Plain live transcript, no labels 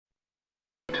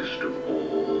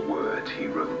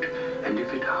wrote, and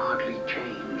if it hardly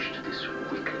changed this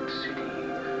wicked city,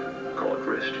 God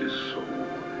rest his soul,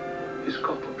 his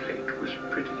copper plate was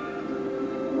pretty.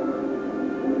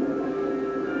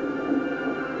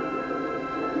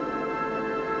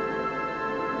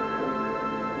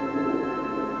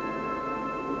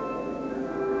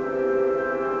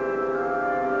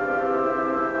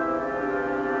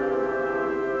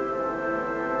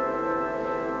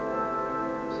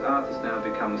 Art has now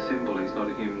become a symbol. He's not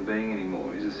a human being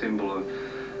anymore. He's a symbol of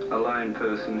a lone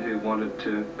person who wanted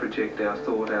to project our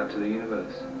thought out to the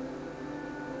universe.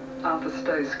 Arthur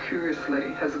Stace,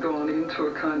 curiously, has gone into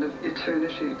a kind of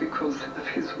eternity because of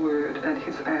his word, and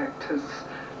his act has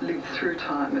lived through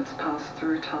time. It's passed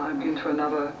through time into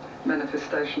another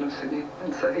manifestation of Sydney,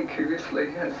 and so he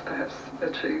curiously has perhaps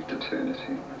achieved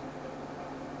eternity.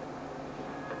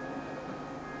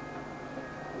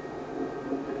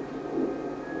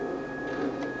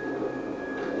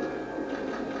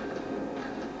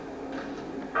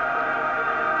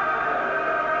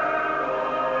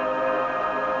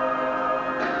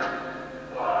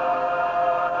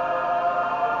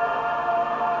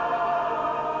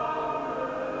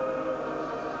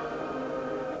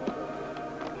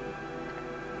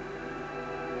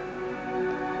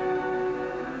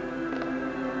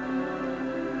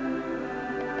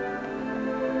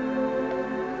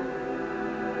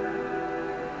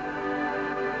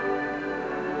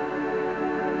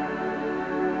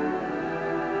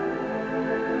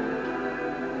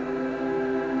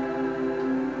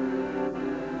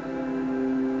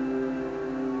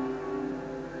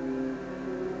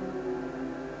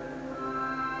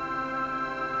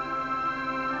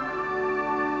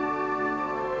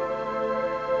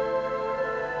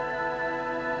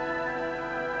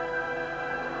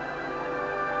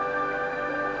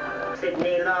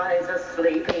 Sydney lies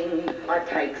a-sleeping, I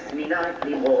takes me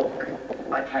nightly walk,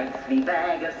 I takes me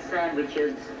bag of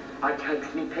sandwiches, I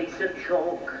takes me piece of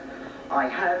chalk, I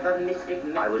have a mystic...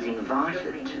 I was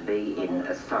invited to be in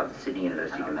a Sydney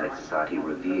University Dramatic Society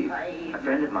review. A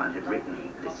friend of mine had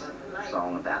written this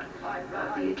song about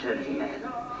the Eternity Man,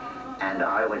 and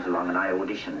I went along and I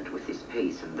auditioned with this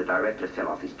piece, and the director fell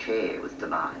off his chair with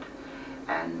delight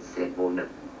and said, well, no,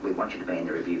 we want you to be in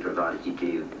the review provided you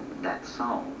do that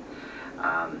song.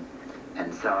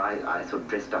 And so I sort of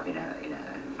dressed up in a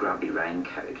grumpy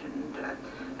raincoat and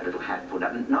a little hat pulled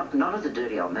up. Not as a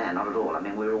dirty old man, not at all. I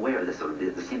mean, we were aware of the sort of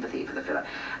the sympathy for the fella.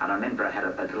 And I remember I had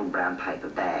a little brown paper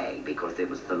bag because there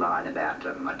was the line about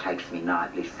I takes me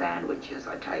nightly sandwiches,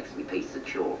 I takes me piece of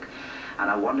chalk. And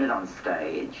I wandered on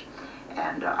stage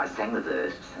and I sang the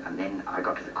verse, and then I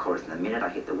got to the chorus, and the minute I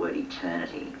hit the word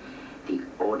eternity, the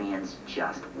audience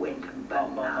just went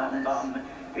bananas.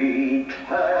 Eternity,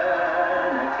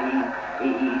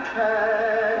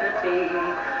 eternity,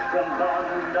 from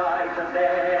Bondi to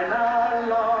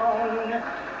Benalong,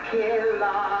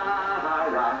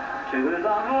 Killara to the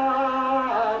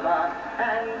harbour,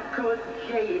 and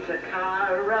Coogee to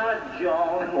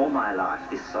Currajong. And all my life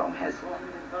this song has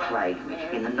plagued me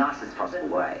in the nicest possible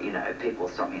way. You know, people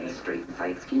stop me in the street and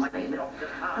say, excuse me, but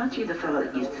aren't you the fellow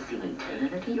that used to sing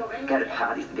Eternity? Go to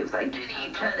parties and people say, do the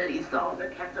Eternity song. The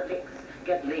Catholics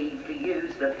get leave to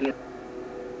use the pill.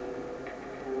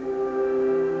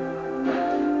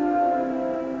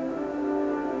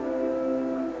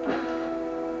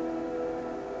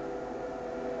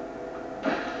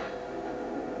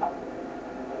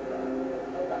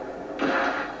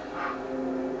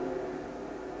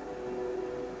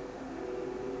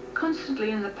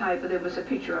 Constantly in the paper there was a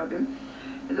picture of him.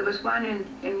 There was one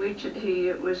in which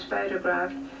he was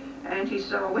photographed, and he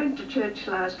said, I went to church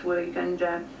last week and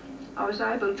I was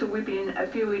able to whip in a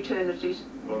few eternities.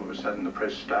 All of a sudden the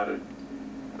press started.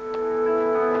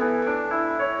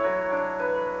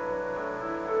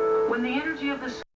 When the energy of the